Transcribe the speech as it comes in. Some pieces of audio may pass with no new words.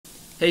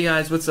Hey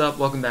guys, what's up?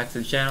 Welcome back to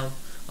the channel.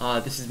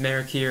 This is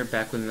Merrick here,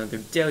 back with another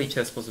daily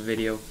chess puzzle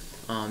video.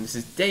 This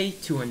is day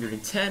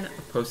 210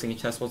 of posting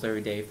chess puzzles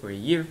every day for a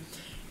year,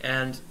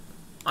 and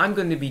I'm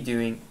going to be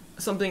doing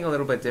something a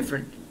little bit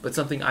different, but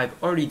something I've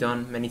already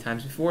done many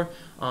times before.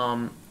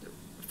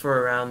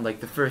 For around like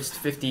the first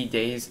 50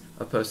 days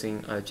of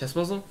posting a chess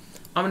puzzle,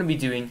 I'm going to be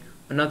doing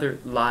another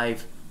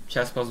live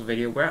chess puzzle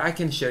video where I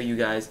can show you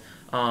guys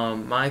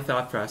my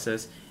thought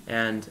process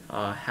and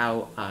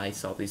how I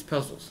solve these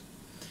puzzles.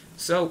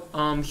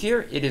 So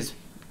here it is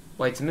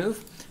white's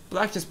move.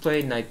 Black just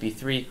played knight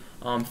b3,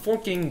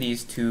 forking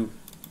these two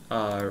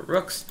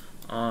rooks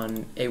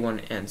on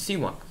a1 and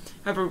c1.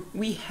 However,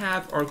 we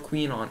have our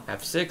queen on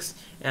f6,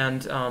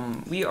 and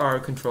we are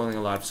controlling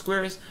a lot of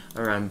squares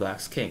around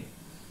black's king.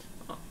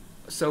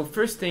 So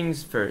first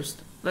things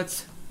first,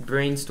 let's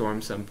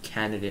brainstorm some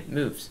candidate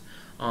moves.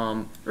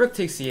 Rook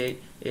takes c8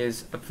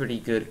 is a pretty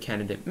good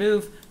candidate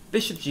move.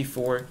 Bishop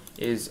g4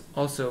 is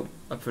also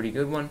a pretty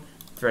good one,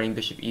 threatening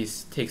bishop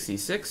takes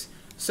c6.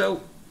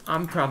 So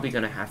I'm probably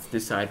going to have to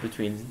decide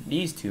between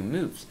these two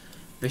moves,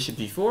 bishop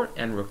g4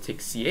 and rook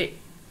takes c8.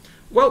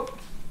 Well,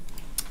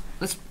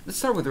 let's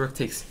start with rook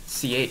takes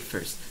c8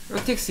 first.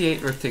 Rook takes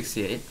c8, rook takes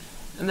c8,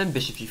 and then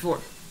bishop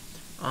g4.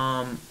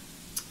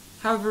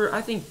 However, I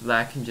think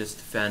black can just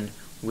defend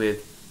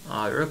with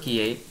rook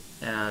e8,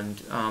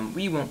 and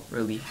we won't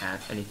really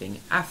have anything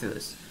after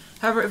this.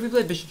 However, if we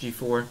play bishop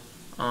g4,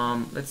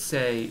 let's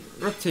say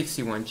rook takes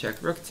c1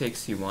 check, rook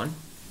takes c1,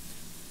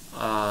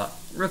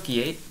 rook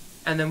e8,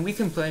 and then we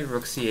can play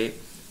rook c8,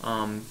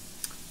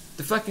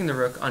 deflecting the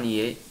rook on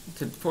e8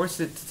 to force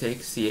it to take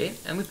c8,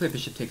 and we play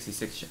bishop takes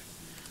c6 check.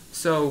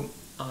 So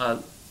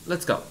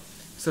let's go.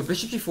 So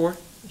bishop g4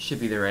 should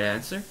be the right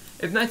answer.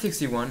 If knight takes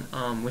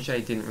c1, which I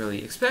didn't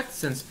really expect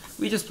since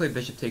we just played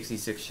bishop takes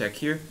c6 check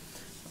here,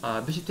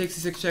 bishop takes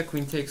c6 check,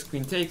 queen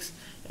takes,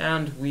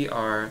 and we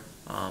are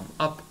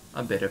up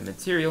a bit of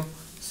material.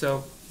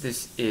 So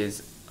this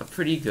is a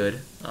pretty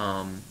good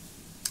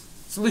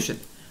solution.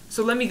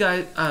 So let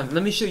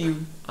me show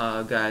you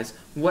guys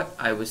what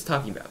I was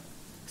talking about.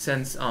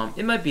 Since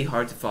it might be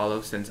hard to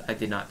follow since I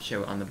did not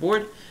show it on the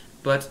board,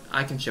 but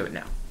I can show it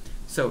now.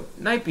 So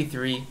knight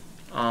b3,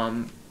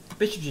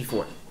 bishop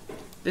g4.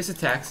 This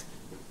attacks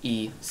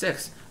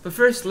e6. But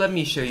first, let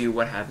me show you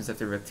what happens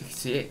after rook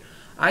takes c8.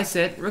 I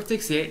said rook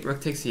takes c8,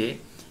 rook takes c8.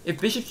 If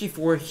bishop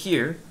g4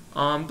 here,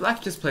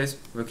 black just plays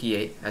rook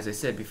e8, as I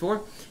said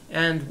before,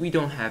 and we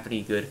don't have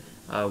any good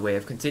way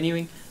of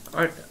continuing.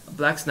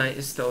 Black's knight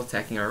is still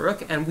attacking our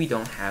rook, and we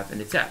don't have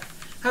an attack.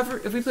 However,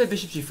 if we play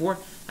bishop g4,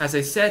 as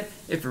I said,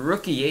 if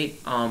rook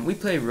e8, we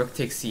play rook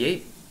takes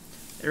c8,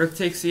 rook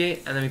takes c8,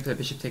 and then we play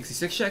bishop takes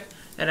c6 check,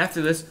 and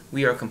after this,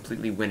 we are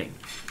completely winning.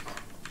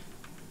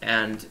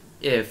 And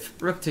if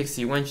rook takes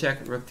c1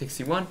 check, rook takes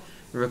c1,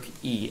 rook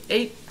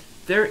e8,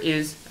 there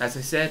is, as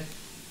I said,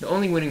 the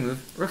only winning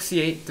move, rook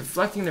c8,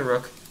 deflecting the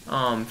rook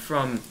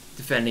from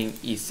defending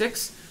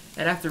e6,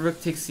 and after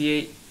rook takes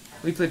c8,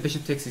 we play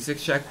bishop takes c6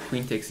 check,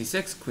 queen takes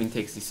c6, queen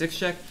takes c6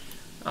 check,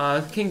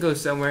 king goes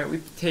somewhere, we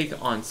take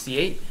on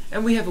c8,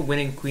 and we have a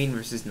winning queen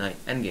versus knight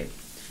endgame.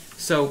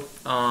 So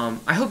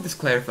I hope this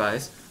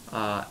clarifies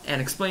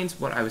and explains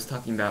what I was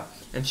talking about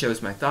and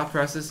shows my thought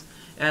process.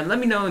 And let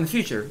me know in the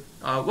future,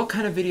 what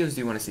kind of videos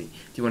do you want to see?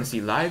 Do you want to see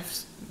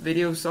live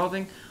video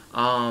solving,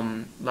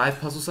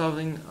 live puzzle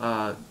solving,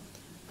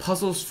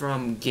 puzzles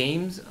from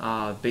games,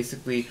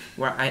 basically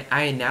where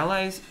I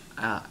analyze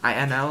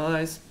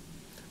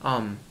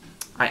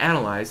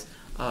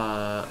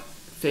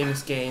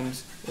famous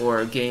games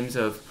or games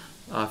of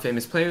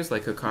famous players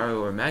like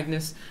Hikaru or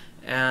Magnus,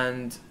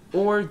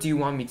 or do you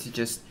want me to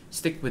just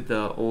stick with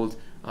the old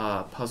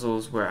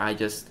puzzles where I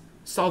just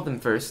solve them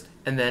first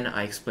and then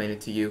I explain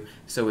it to you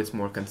so it's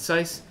more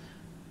concise?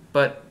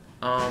 But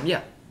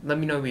yeah, let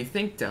me know what you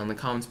think down in the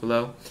comments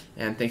below,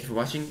 and thank you for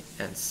watching,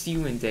 and see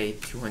you in day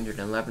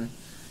 211.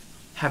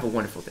 Have a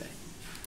wonderful day.